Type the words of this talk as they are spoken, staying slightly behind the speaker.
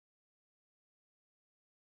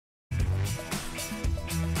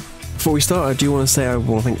Before we start, I do want to say I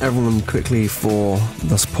want to thank everyone quickly for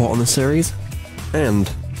the support on this series,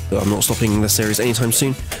 and I'm not stopping this series anytime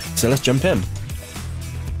soon, so let's jump in.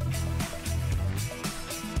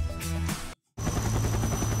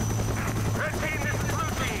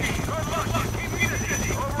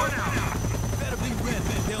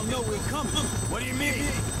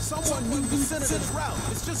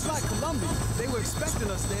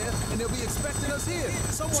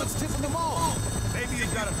 Someone's tipping them off. Maybe you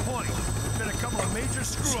got a point. There's been a couple of major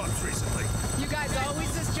screw-ups recently. You guys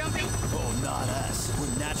always this jumping? Oh, not us.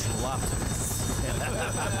 We're natural optimists.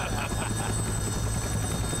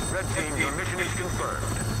 Red Team, your mission is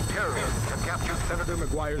confirmed. Terrorists have captured Senator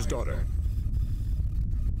McGuire's daughter.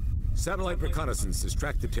 Satellite reconnaissance has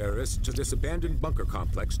tracked the terrorists to this abandoned bunker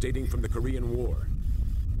complex dating from the Korean War.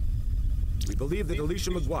 We believe that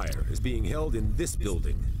Alicia McGuire is being held in this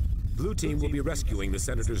building. Blue Team will be rescuing the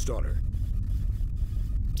Senator's daughter.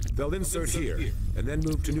 They'll insert here, and then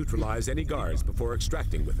move to neutralize any guards before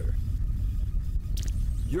extracting with her.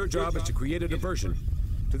 Your job is to create a diversion.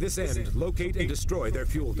 To this end, locate and destroy their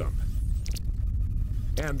fuel dump.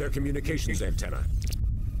 And their communications antenna.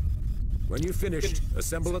 When you've finished,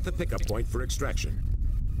 assemble at the pickup point for extraction.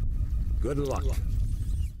 Good luck.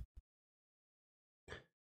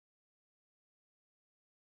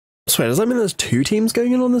 So wait, does that mean there's two teams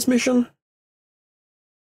going in on this mission?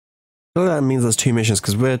 Well, that means there's two missions,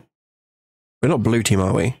 because we're not blue team,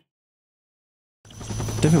 are we?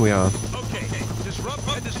 Don't think we are. Okay, disrupt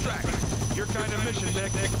and distract. Your kind of mission,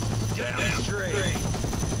 Nick. Damn straight.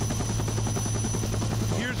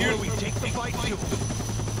 Here's where we take the fight to.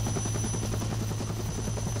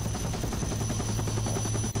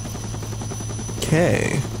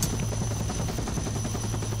 Okay.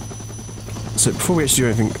 So before we actually do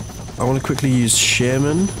anything, I want to quickly use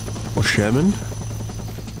Sherman, or Sherman,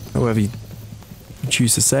 however you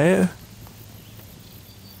choose to say it,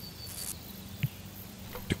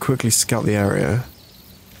 to quickly scout the area.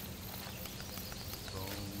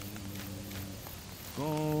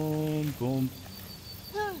 Boom, boom.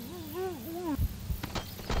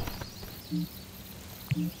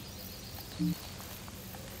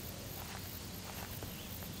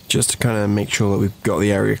 Just to kind of make sure that we've got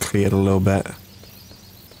the area cleared a little bit.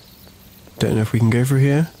 Don't know if we can go through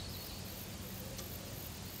here.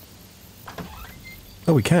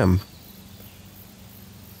 Oh, we can.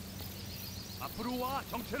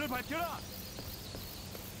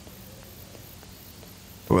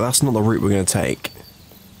 Well, that's not the route we're going to take.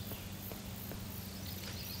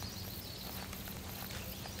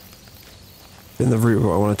 Then the route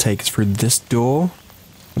I want to take is through this door,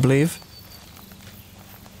 I believe.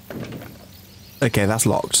 Okay, that's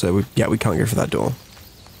locked, so we can't go through that door.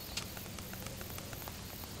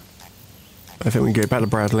 I think we can go back to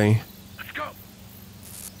Bradley. Let's go.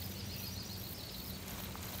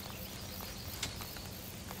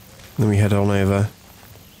 Then we head on over.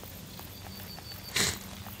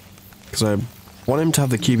 Because I want him to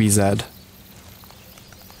have the QBZ.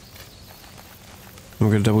 We're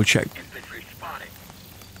going to double check. Infantry spotted.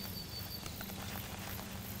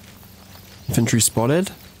 Infantry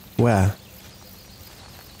spotted? Where?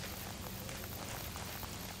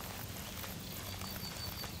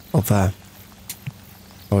 Oh, there.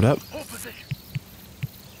 Hold up.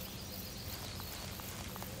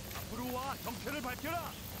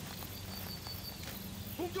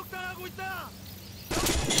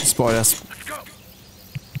 Spotted us. Let's go.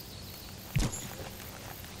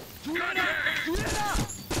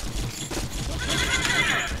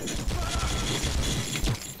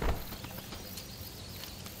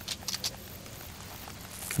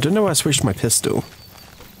 I don't know why I switched my pistol.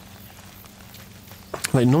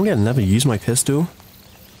 Like, normally I'd never use my pistol.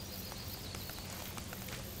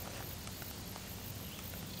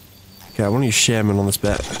 Okay, I want to use Sherman on this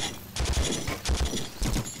bit.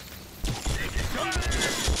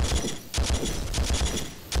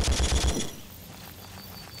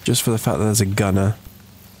 Just for the fact that there's a gunner.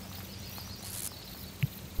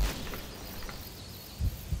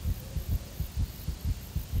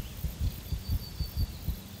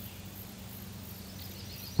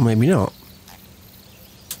 Maybe not.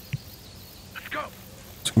 Let's go.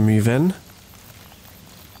 Let's move in.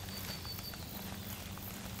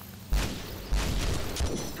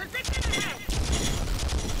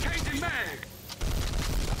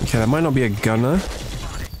 Okay, that might not be a gunner.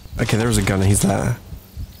 Okay, there is a gunner, he's there.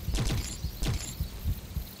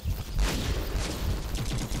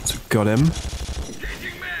 So got him.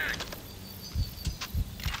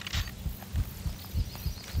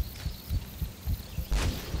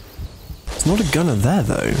 There's not a gunner there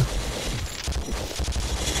though.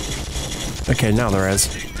 Okay, now there is.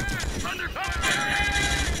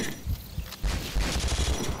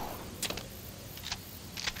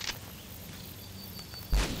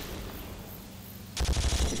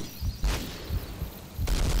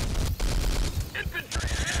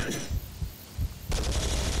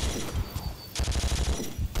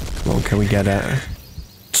 can we get it?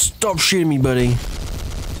 Stop shooting me, buddy.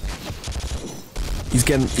 He's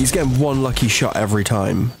getting one lucky shot every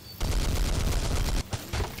time.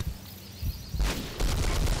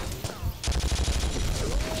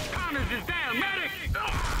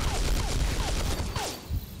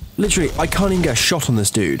 Literally, I can't even get a shot on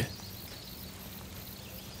this dude.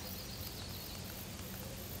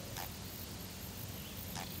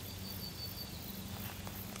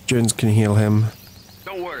 Jones can heal him.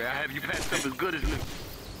 Don't worry, I have you patched up as good as new.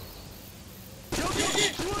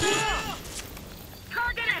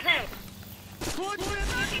 Target ahead!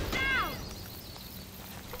 Target down!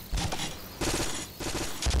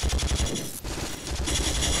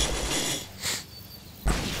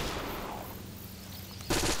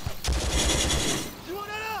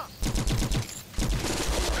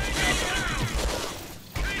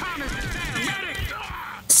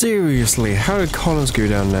 Seriously, how did Collins go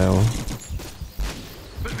down now?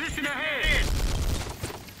 Position ahead!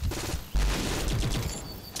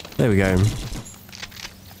 There we go.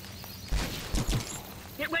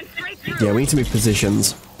 It went straight through! Yeah, we need to move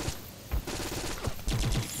positions.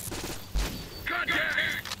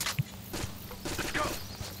 Let's go!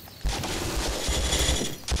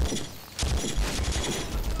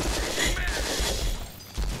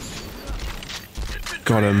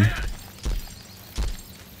 Got him.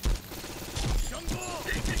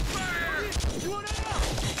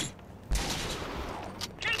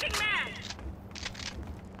 Changing man!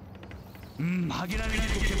 확인하는 게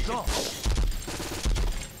좋겠어.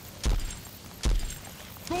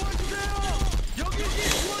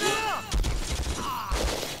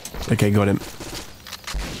 Okay, got him.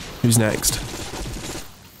 Who's next?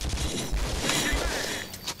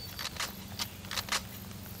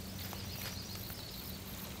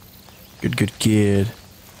 Good, good, good.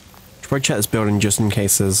 Should probably check this building just in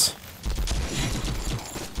case there's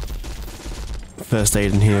first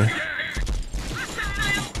aid in here.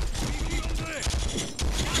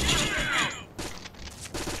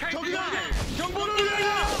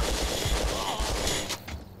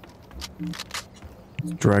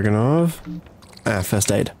 Dragonov. Ah,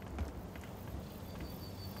 first aid.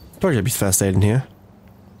 Probably should be first aid in here.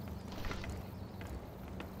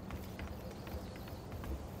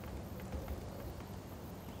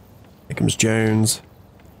 Here comes Jones.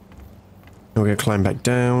 Now we're gonna climb back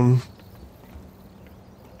down.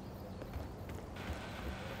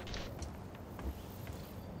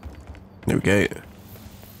 There we go.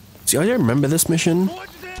 See, I don't remember this mission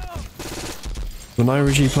when I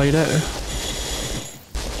originally played it.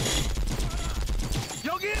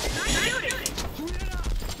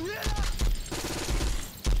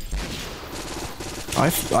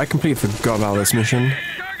 I completely forgot about this mission.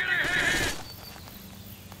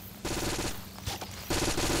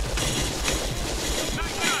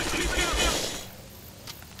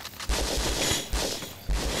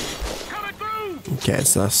 Okay,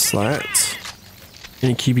 so that's that.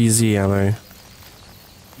 Any QBZ ammo?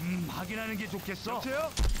 확인하는 게 좋겠어.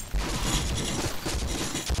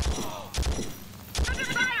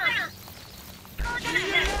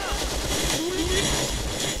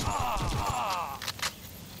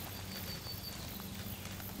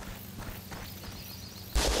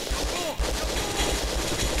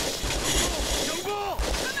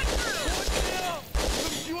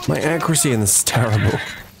 My accuracy in this is terrible.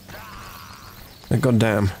 God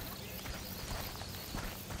damn.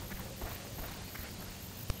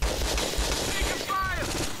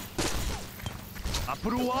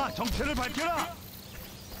 앞으로 와, 정체를 밝혀라.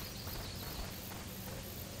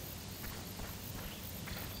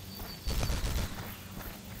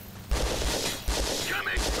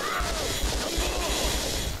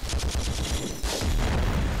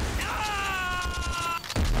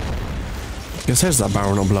 Guess there's that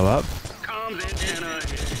barrel not blow up. Comms antenna ahead.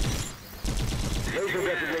 Laser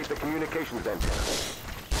designate the communications center.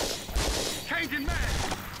 Changing mag!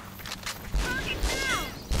 Target down!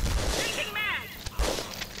 Changing man!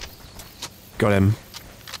 Got him.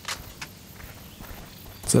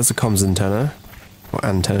 So that's a comms antenna. Or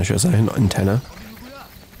antenna, should I say, not antenna.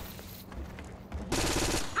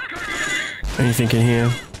 Anything in here?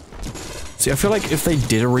 See, I feel like if they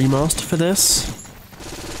did a remaster for this,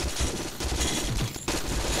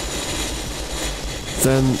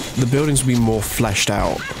 then the buildings would be more fleshed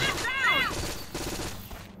out.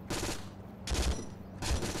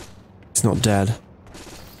 He's not dead.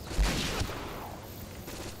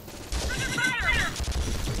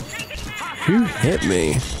 Who hit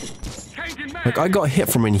me? Like, I got hit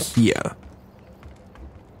from in here.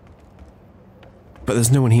 But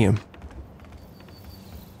there's no one here.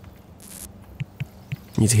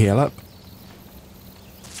 Need to heal up.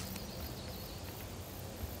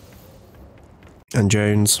 And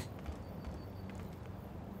Jones.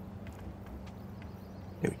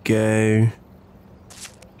 Here we go.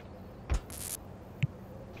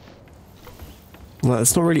 Like,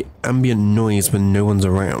 it's not really ambient noise when no one's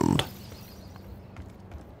around.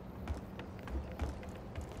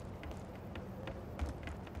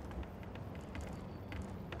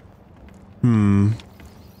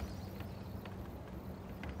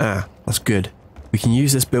 Ah, that's good. We can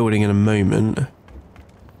use this building in a moment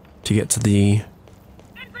to get to the...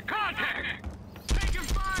 Contact! Taking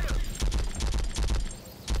fire!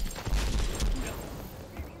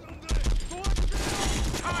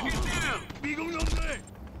 Target down! 미공룡들!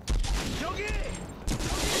 여기!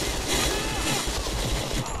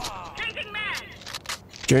 Changing mag.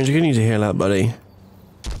 Jones, you're gonna need to heal up, buddy.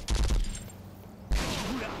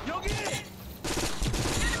 여기!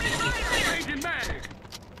 Changing mag!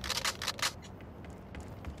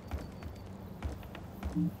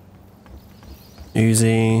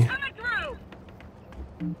 Uzi. Coming through.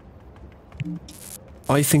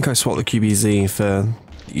 I think I swapped the QBZ for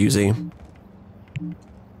Uzi.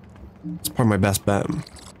 It's probably my best bet.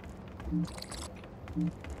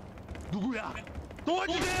 누구야?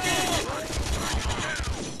 도와주세요!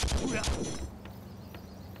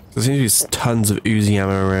 There seems to be tons of Uzi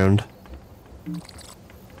ammo around.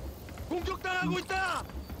 공격당하고 있다!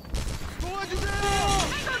 도와주세요!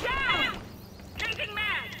 Tango down. Changing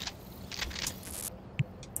mag.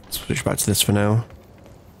 Switch back to this for now.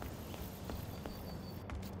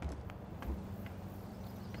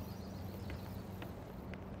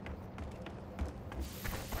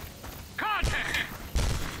 Contact!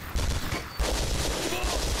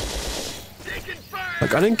 Taking fire!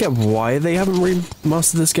 Like, I don't get why they haven't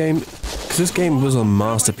remastered this game, because this game was a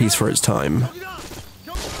masterpiece for its time.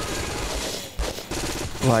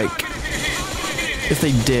 Like, if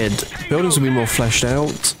they did, buildings would be more fleshed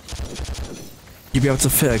out. You'd be able to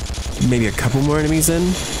fit maybe a couple more enemies in.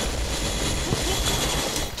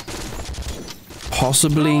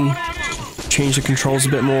 Possibly change the controls a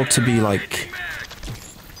bit more to be like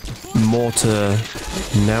more to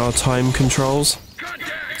now time controls.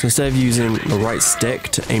 So instead of using the right stick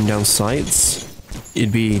to aim down sights,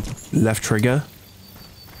 it'd be left trigger.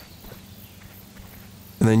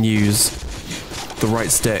 And then use the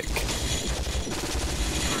right stick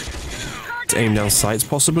to aim down sights,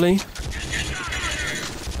 possibly.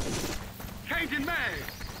 Changing mag!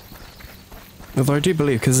 Although I do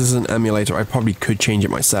believe, because this is an emulator, I probably could change it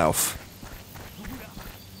myself.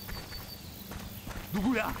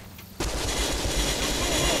 누구야?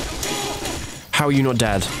 How are you not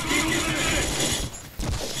dead?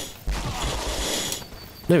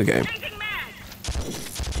 There we go. Changing mag.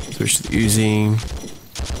 Switch to the Uzi.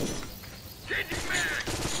 Changing mag!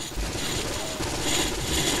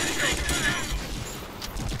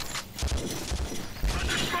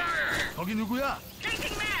 Under fire! 거기 누구야?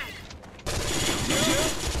 Changing mag.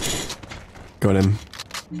 Got him.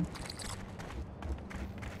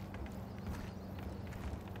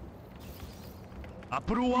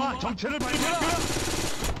 앞으로 와! 정체를 밝혀라!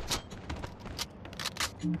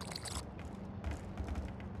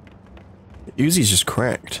 Uzi's just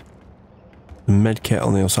cracked. The med kit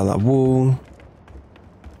on the other side of that wall.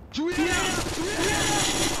 주의해!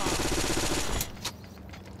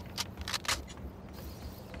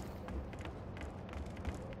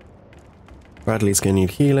 Bradley's gonna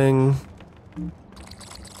need healing.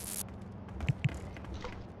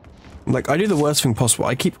 Like, I do the worst thing possible.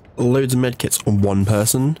 I keep loads of medkits on one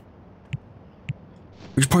person.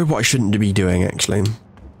 Which is probably what I shouldn't be doing, actually.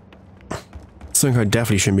 Something I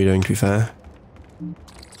definitely shouldn't be doing, to be fair.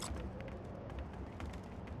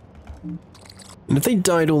 And if they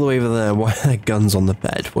died all the way over there, why are their guns on the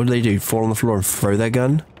bed? What do they do? Fall on the floor and throw their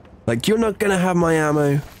gun? Like, you're not gonna have my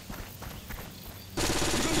ammo.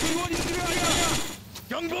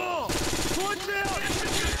 경보! 도와주세요!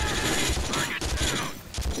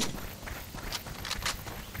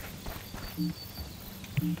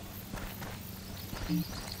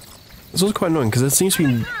 It's also quite annoying because there seems to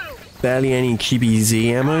be barely any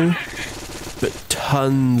QBZ ammo, but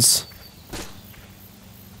tons.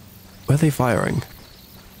 Where are they firing?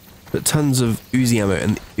 But tons of Uzi ammo,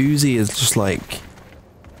 and Uzi is just like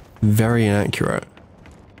very inaccurate.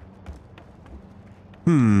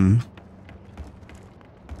 Is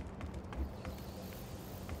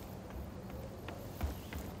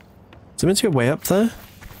it meant to go way up there?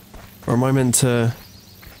 Or am I meant to...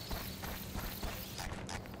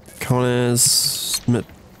 Connor's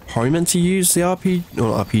probably meant to use the RPG,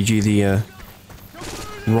 or not RPG, the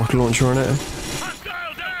rocket launcher on it,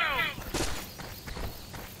 Hostile down!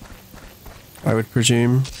 I would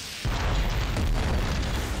presume.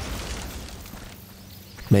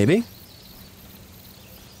 Maybe?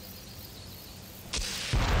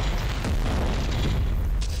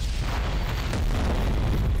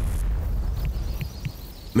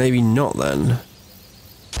 Maybe not then.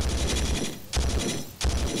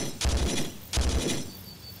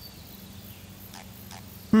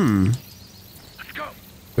 Let's go.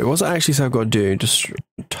 Wait, what's it actually say I've got to do? Just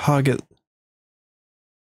target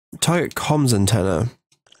comms antenna.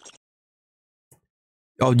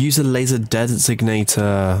 Oh, use a laser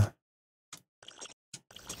designator.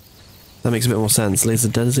 That makes a bit more sense. Laser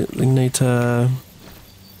designator.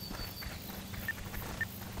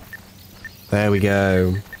 There we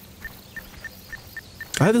go.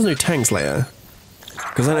 I hope there's no tanks later,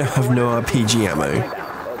 because I don't have no RPG ammo.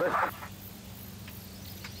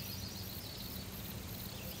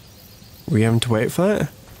 We having to wait for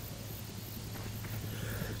that?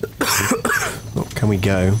 Oh, can we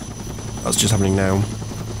go? That's just happening now.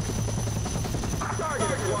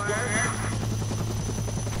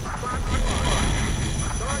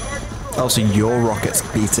 Also, your rockets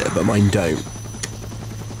beat it, but mine don't.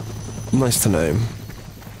 Nice to know.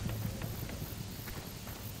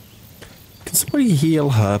 Can somebody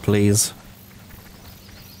heal her, please?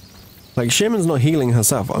 Like, Shaman's not healing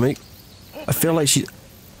herself. I mean, I feel like she's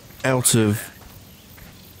out of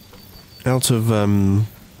I'm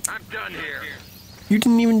done here. You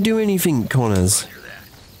didn't even do anything, Connors.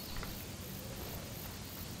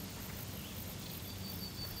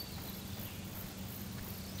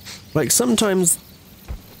 Like, sometimes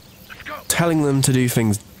telling them to do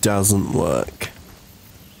things doesn't work.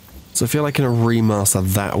 So I feel like in a remaster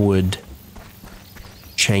that would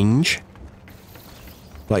change.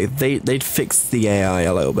 Like, they'd fix the AI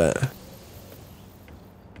a little bit.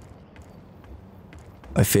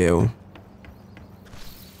 I feel.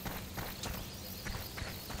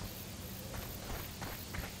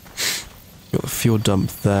 Got the fuel dump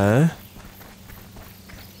there.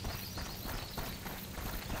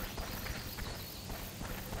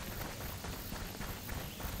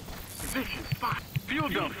 Fuel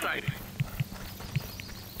dump site.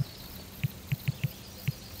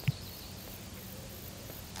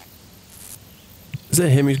 Is it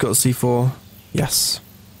him who's got C4? Yes.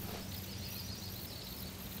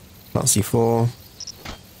 Not C4.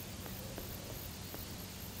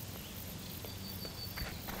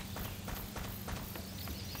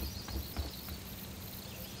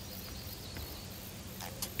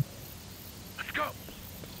 Let's go.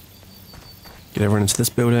 Get everyone into this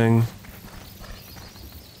building.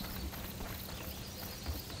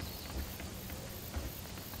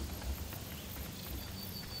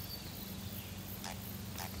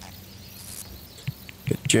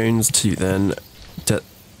 Get Jones to then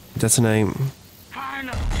detonate. Fire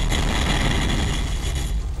enough.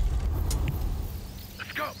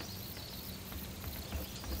 Let's go.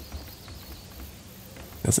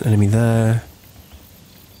 There's an enemy there.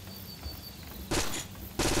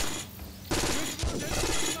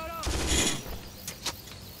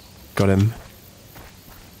 Got him.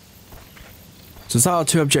 So is that our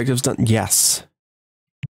two objectives done? Yes.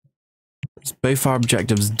 It's both our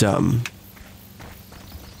objectives done.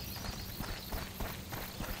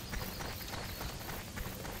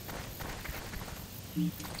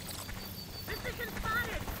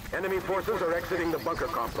 Enemy forces are exiting the bunker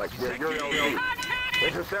complex near your LZ.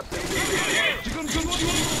 Intercepting.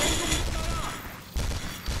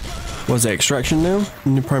 What's the extraction now?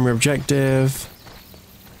 New primary objective.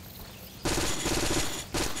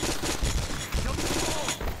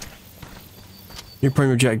 New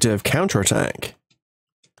primary objective, counterattack.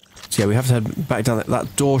 So yeah, we have to head back down.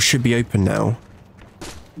 That door should be open now.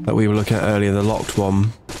 That we were looking at earlier, the locked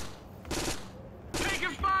one. Taking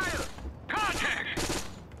fire. Contact.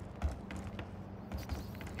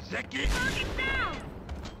 Second.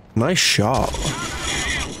 Nice shot.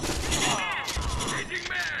 Changing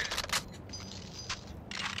mag.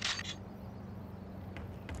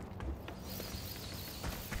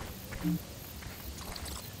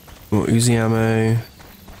 More Uzi ammo.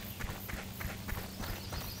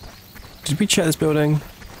 Did we check this building?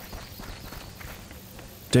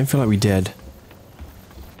 Don't feel like we did.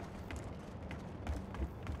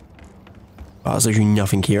 Oh, there's literally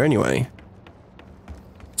nothing here anyway.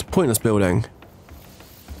 It's a pointless building.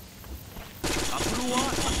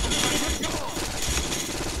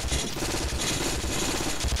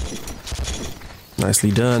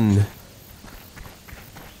 Nicely done.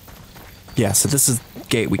 Yeah, so this is the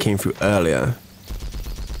gate we came through earlier.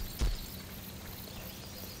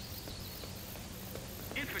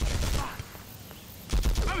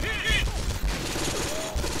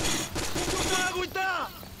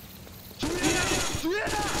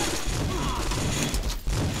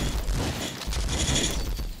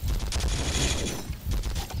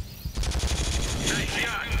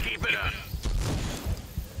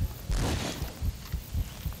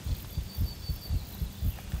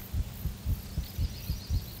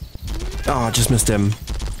 Oh, I just missed him.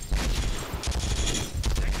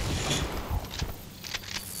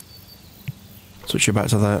 Switch you back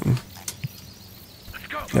to that.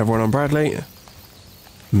 Everyone on Bradley.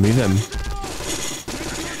 Move them.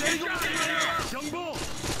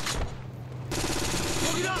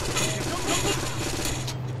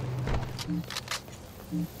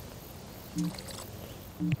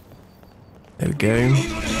 There we go.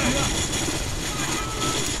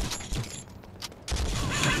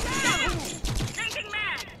 Changing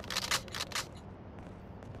mag.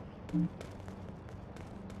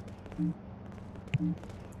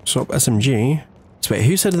 Swap SMG. So wait,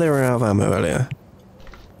 who said they were out of ammo earlier?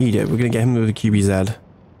 He did. We're gonna get him with a QBZ.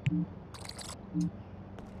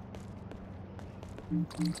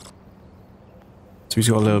 So he's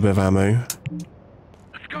got a little bit of ammo.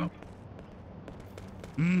 Let's go.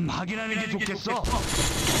 확인하는 게 좋겠어.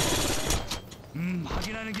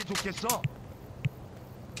 확인하는 게 좋겠어.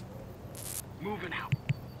 Moving out.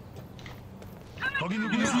 거기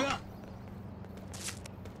누구야?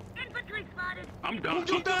 Infantry spotted. I'm done.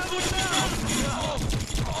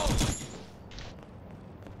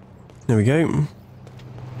 There we go.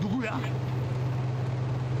 누구야?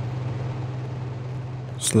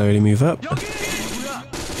 Slowly move up. 누구야?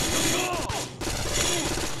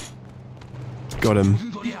 Got him.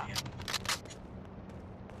 무슨 소리야?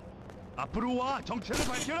 앞으로 와. 정체를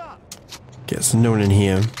밝혀라. Gets no one in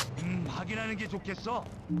here. 확인하는 게 좋겠어.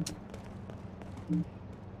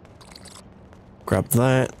 Grab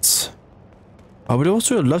that. I would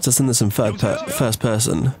also love to send this in first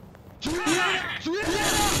person.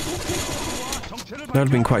 That would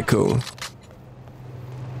have been quite cool.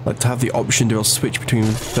 Like to have the option to switch between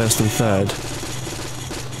first and third.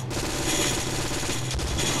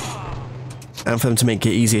 And for them to make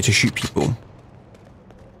it easier to shoot people.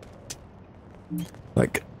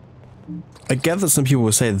 Like, I get that some people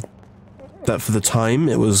will say that for the time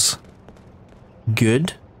it was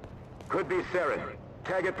good. Could be Saren.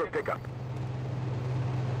 Tag it for pickup.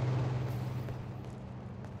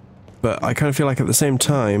 But I kind of feel like at the same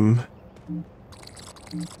time,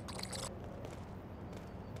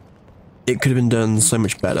 it could have been done so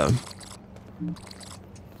much better.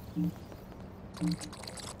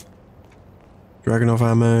 Dragunov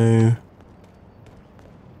ammo.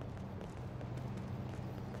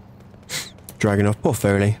 Dragunov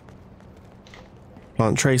portfolio.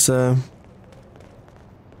 Plant tracer.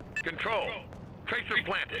 Control. Tracer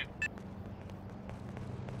planted.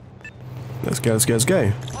 Let's go, let's go, let's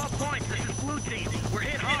go. All points, this is blue team. We're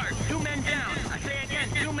hit hard. 2 men down. I say again,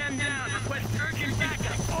 2 men down. Request urgent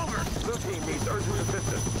backup. Over. Blue team needs urgent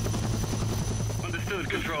assistance. Understood,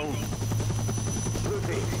 Control. Blue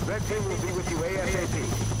team, red team will be with you ASAP.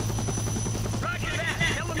 Roger that.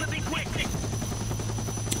 Tell them to be quick.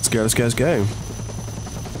 Let's go, let's go, let's go.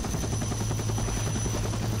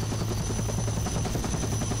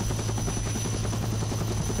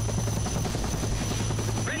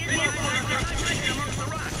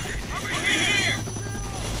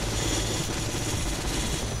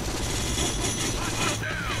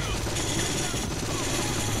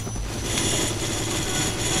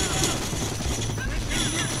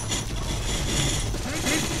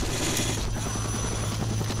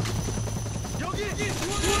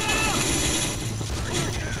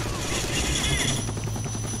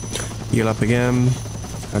 Heal up again.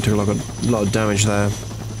 I took a lot of damage there.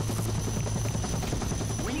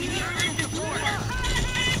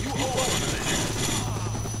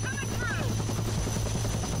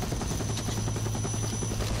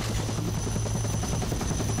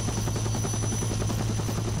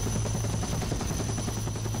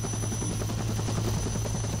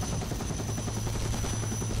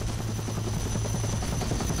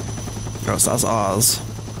 Oh, so that's ours.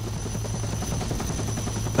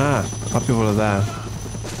 Ah, our people are there.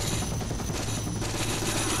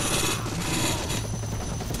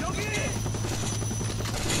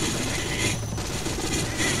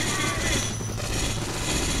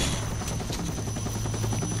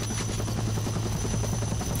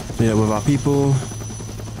 Yeah, with our people.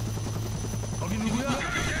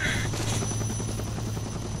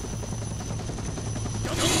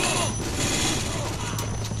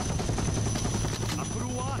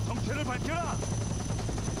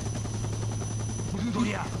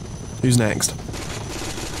 Who's next?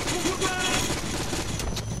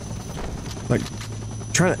 Like,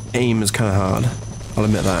 trying to aim is kind of hard. I'll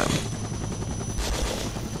admit that.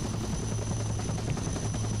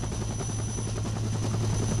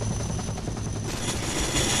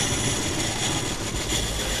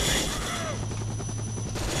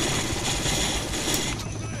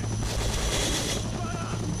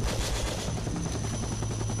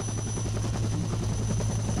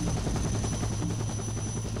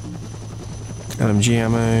 LMG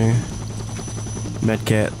ammo,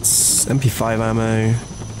 medkits, MP5 ammo,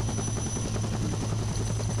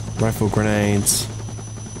 rifle grenades.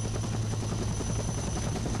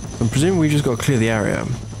 I'm presuming we just got to clear the area.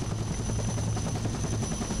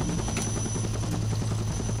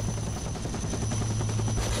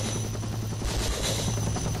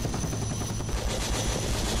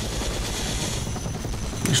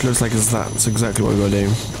 Which looks like that's exactly what we're going to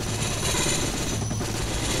do.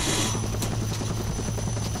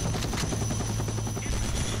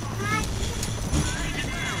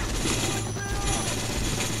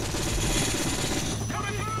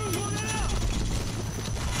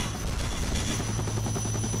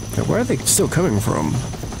 Now, where are they still coming from?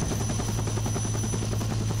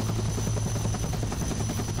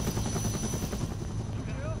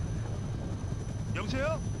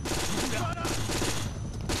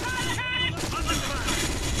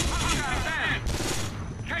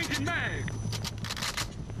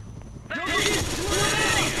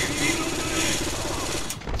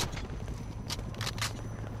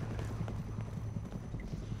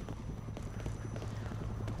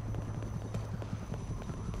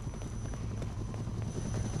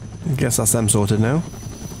 Guess that's them sorted now.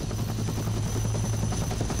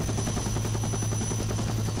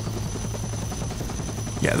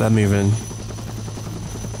 Yeah, they're moving.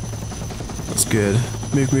 That's good.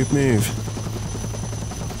 Move, move, move.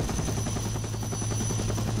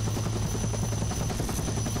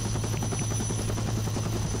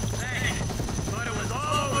 Hey, thought it was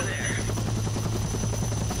all over there.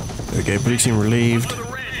 Okay, blue team relieved. For the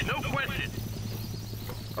red, no question.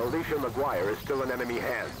 Alicia McGuire is still in enemy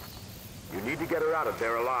hands. You need to get her out of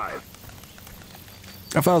there alive.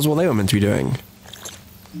 I thought that's what they were meant to be doing.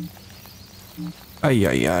 Ay,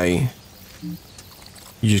 ay, ay.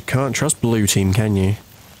 You just can't trust blue team, can you? You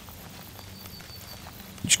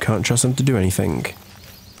just can't trust them to do anything.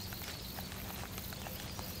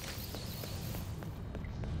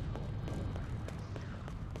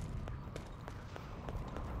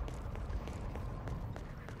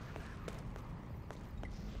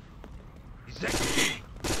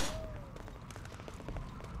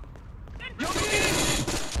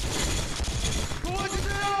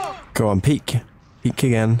 Go on, peek. Peek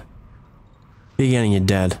again. Peek again and you're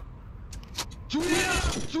dead.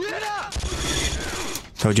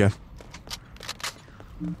 Told you.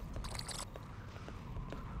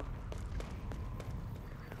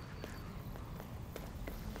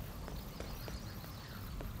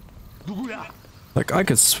 Like, I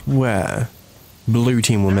could swear blue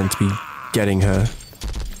team were meant to be getting her.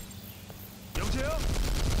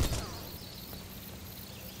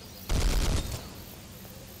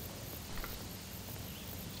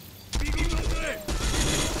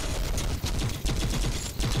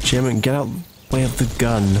 Jim, get out the way of the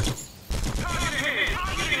gun.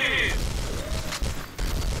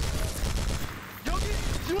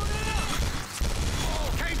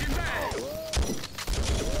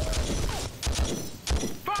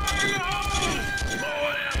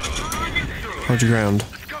 Hold your ground.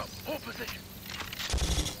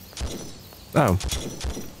 Oh.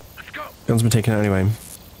 Gun's been taken out anyway.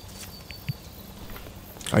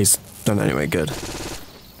 Oh, he's done it anyway, good.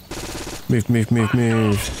 Move, move, move,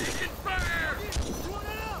 move.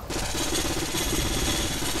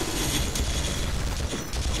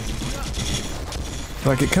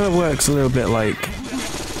 Like, it kind of works a little bit like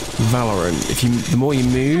Valorant. If you, the more you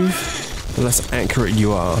move, the less accurate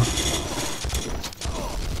you are.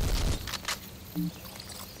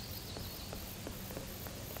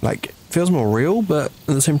 Like, it feels more real, but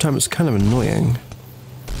at the same time it's kind of annoying.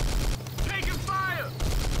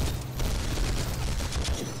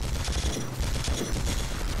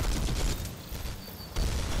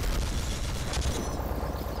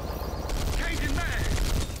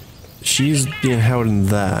 She's being held in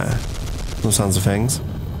there, from the sounds of things.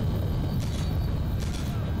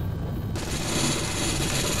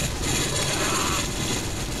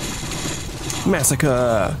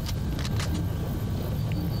 Massacre!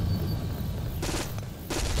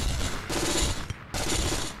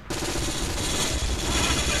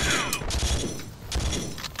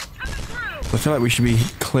 I feel like we should be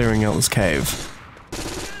clearing out this cave.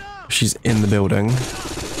 She's in the building.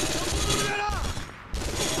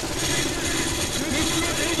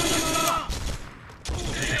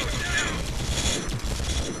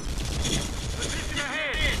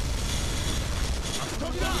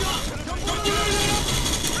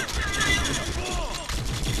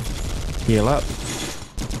 Heal up.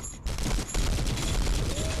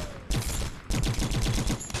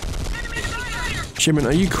 Shipment,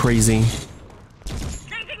 are you crazy?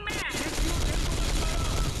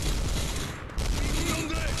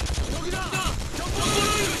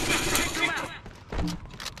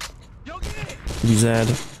 BZ.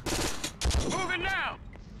 Moving now.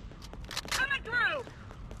 Coming through!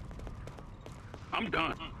 I'm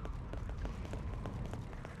done.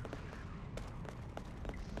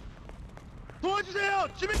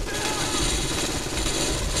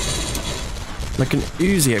 Like an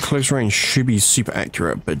Uzi at close range should be super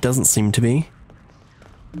accurate, but it doesn't seem to be.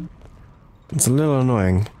 It's a little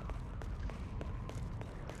annoying.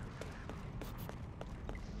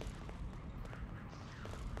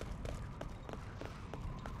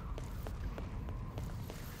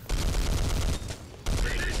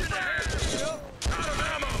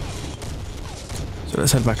 So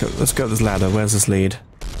let's head back up. Let's go up this ladder. Where's this lead?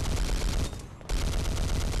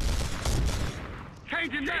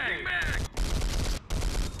 Changing mag.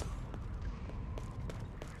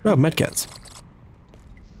 Oh, medkits.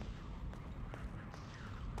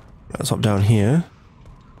 Let's hop down here.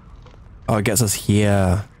 Oh, it gets us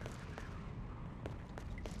here.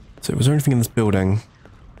 So was there anything in this building?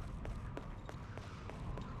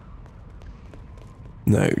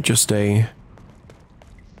 No, just a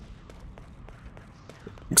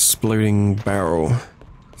exploding barrel.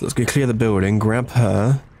 So let's go clear the building, grab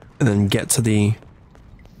her, and then get to the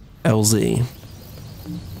LZ.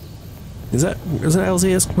 Is that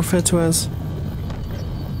LZ as referred to as?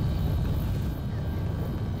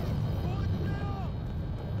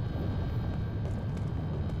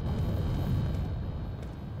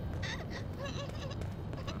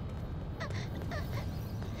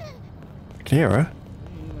 I can hear her.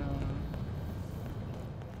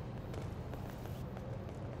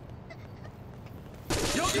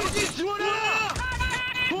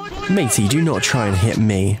 Matey, do not try and hit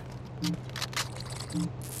me.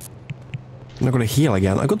 I'm not gonna heal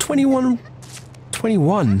again. I got 21.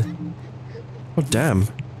 21. Oh damn.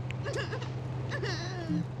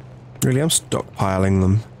 Really, I'm stockpiling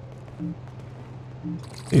them.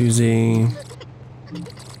 Uzi.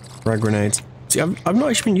 Frag grenades. See, I've not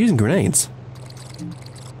actually been using grenades.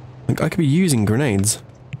 Like, I could be using grenades.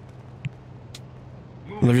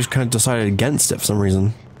 And I've just kind of decided against it for some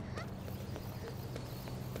reason.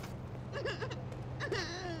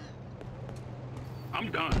 I'm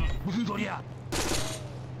done. 무슨 소리야?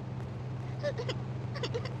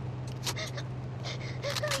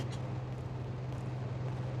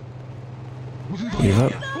 Leave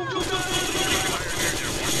up.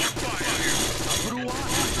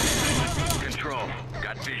 Control.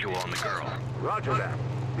 Got visual on the girl. Roger that.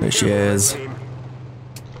 There she is.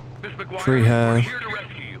 Miss McGuire, Free her. we're here to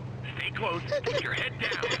rescue you. Stay close. Keep your head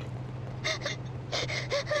down.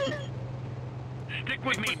 Stick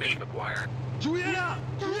with me, Miss McGuire. I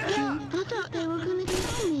thought they were gonna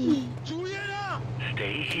kill me.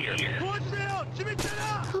 Stay here.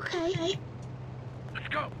 Okay, Let's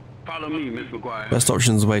go. Follow me, Miss McGuire. Best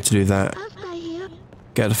option is the way to do that. I'll stay here.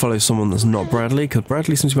 Get to follow someone that's not Bradley, because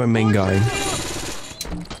Bradley seems to be my main guy.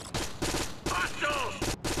 Hostile.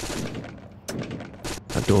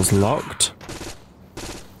 That door's locked.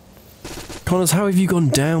 Connors, how have you gone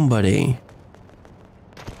down, buddy?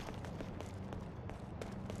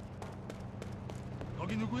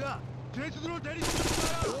 거기 누구야? 드레스로 내리지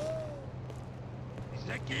마라. 이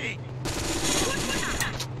새끼.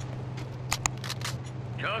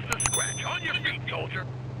 Just a scratch. On your feet, soldier.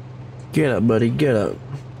 Get up, buddy, get up.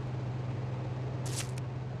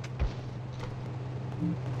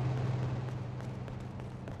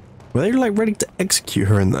 Were they like ready to execute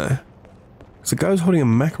her in there? Because the guy was holding a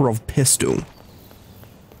Makarov pistol.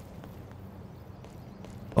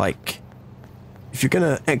 Like, if you're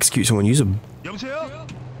gonna execute someone, use an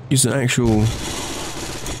actual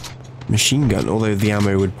machine gun, although the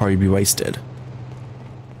ammo would probably be wasted.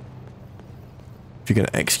 If you're gonna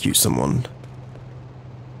execute someone.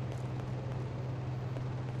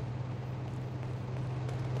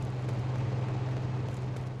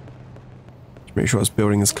 Make sure this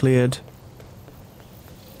building is cleared.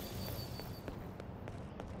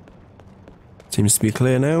 Seems to be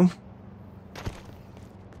clear now.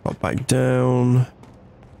 Pop back down.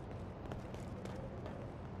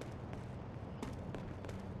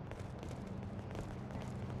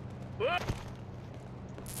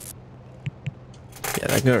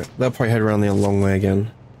 Yeah, they'll probably head around the long way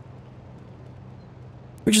again.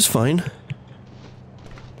 Which is fine.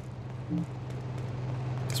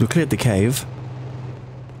 Because we cleared the cave.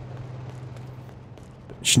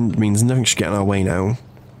 Which means nothing should get in our way now.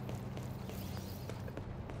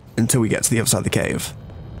 Until we get to the other side of the cave.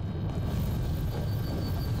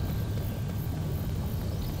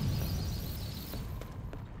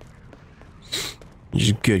 Which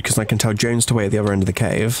is good, because I can tell Jones to wait at the other end of the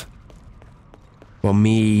cave. While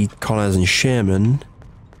me, Connors, and Sherman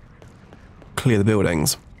clear the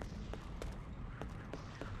buildings.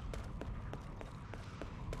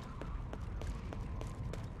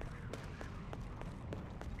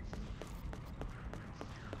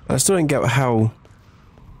 I still don't get how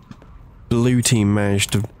blue team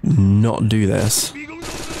managed to not do this.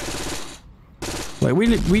 Like,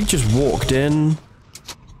 we just walked in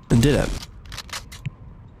and did it.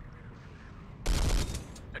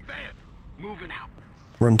 Advance. Moving out.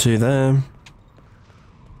 Run to there.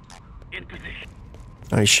 In position.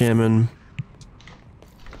 Nice Sherman.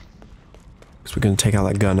 Because we're going to take out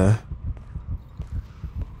that gunner.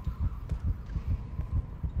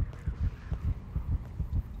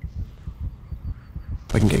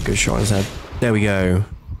 I can get a good shot on his head. There we go.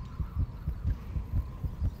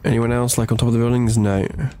 Anyone else, like on top of the buildings? No.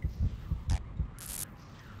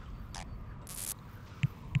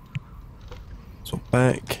 So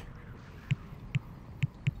back.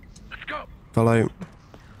 Let's go. Follow.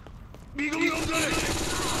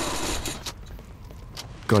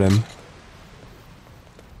 Got him.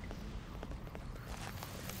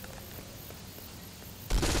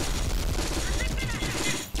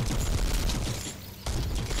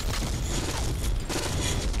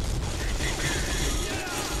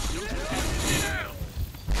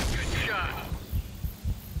 Good shot.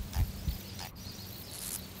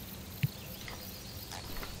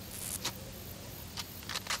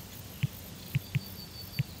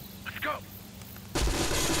 Let's go.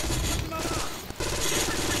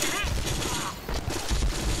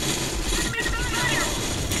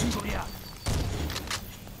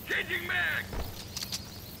 Changing mag.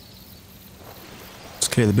 Let's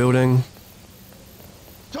clear the building.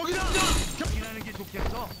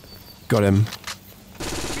 Got him.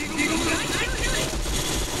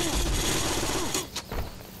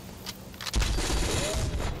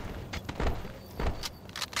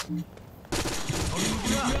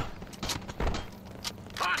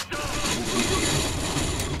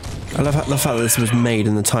 I love the fact that this was made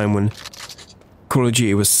in the time when Call of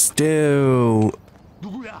Duty was still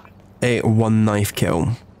a one knife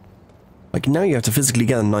kill. Like, now you have to physically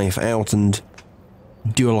get a knife out and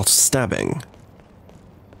do a lot of stabbing.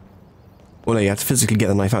 Well, no, you have to physically get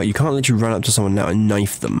the knife out. You can't literally run up to someone now and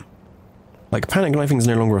knife them. Like, panic knifing is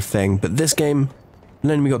no longer a thing, but this game, an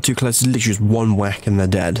enemy got too close, it's literally just one whack and they're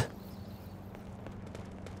dead.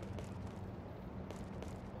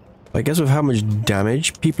 I guess with how much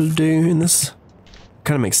damage people do in this,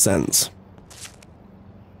 kind of makes sense.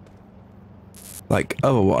 Like,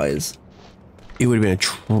 otherwise, it would have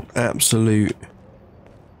been an absolute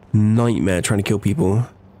nightmare trying to kill people.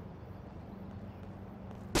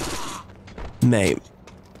 Mate,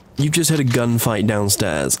 you've just had a gunfight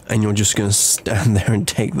downstairs and you're just gonna stand there and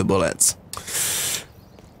take the bullets.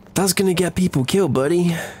 That's gonna get people killed,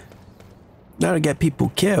 buddy. That'll get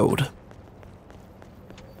people killed.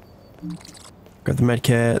 Got the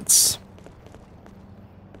medkits.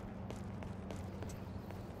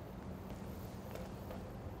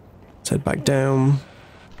 Let's head back down.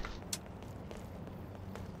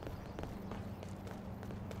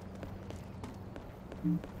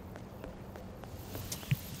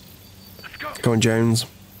 Go on, Jones.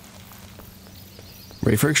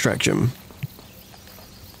 Ready for extraction.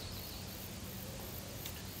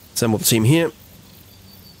 Assemble the team here.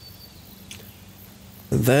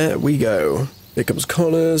 There we go. Here comes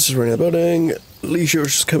Connors, just running the building. Leisure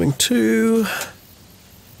is coming too.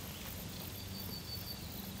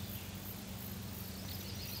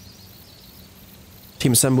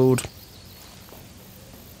 Team assembled.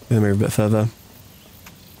 Gonna move a bit further.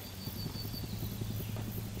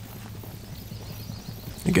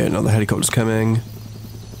 Again, another helicopter's coming.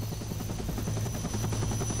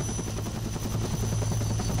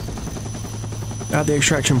 At the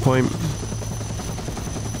extraction point.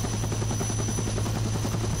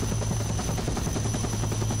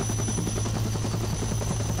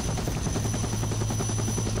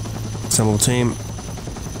 Assemble the team.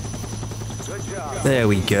 There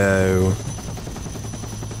we go.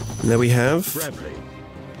 There we have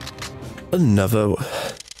another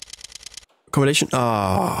accommodation.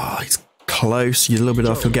 Ah, he's close. You're a little bit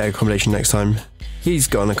off. He'll get accommodation next time. He's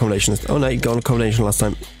got an accommodation. Oh no, he got an accommodation last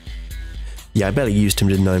time. Yeah, I barely used him,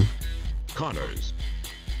 didn't I? Connors.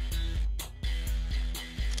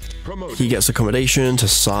 He gets accommodation to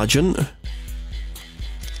Sergeant.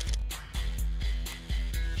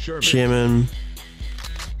 Sherman.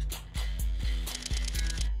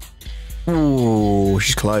 Ooh,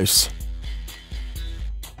 she's close.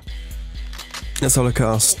 Let's have a look at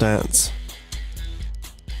our stats.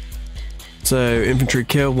 So, infantry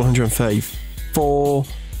killed 134.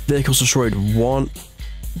 Vehicles destroyed 1.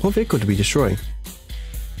 What vehicle did we destroy?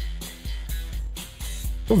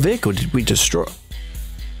 What vehicle did we destroy?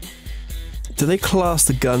 Do they class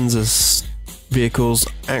the guns as vehicles?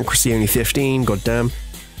 Accuracy only 15, goddamn.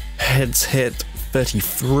 Heads hit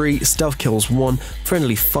 33, stealth kills 1,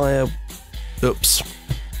 friendly fire, oops,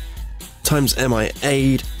 times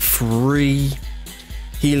MIA'd 3,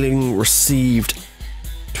 healing received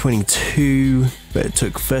 22, but it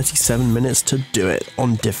took 37 minutes to do it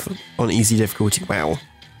on easy difficulty. Wow.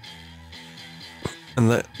 And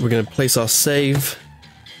that we're going to place our save.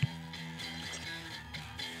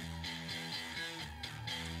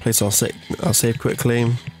 Place our save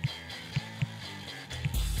quickly.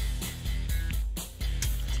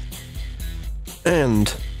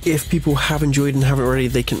 And if people have enjoyed and haven't already,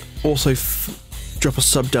 they can also drop a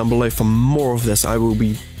sub down below for more of this. I will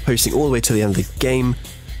be posting all the way to the end of the game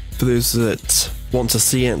for those that want to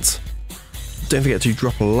see it. Don't forget to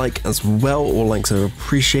drop a like as well. All likes are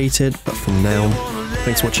appreciated. But for now,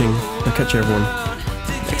 thanks for watching. I'll catch everyone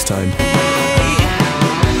next time.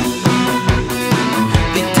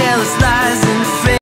 They tell us lies.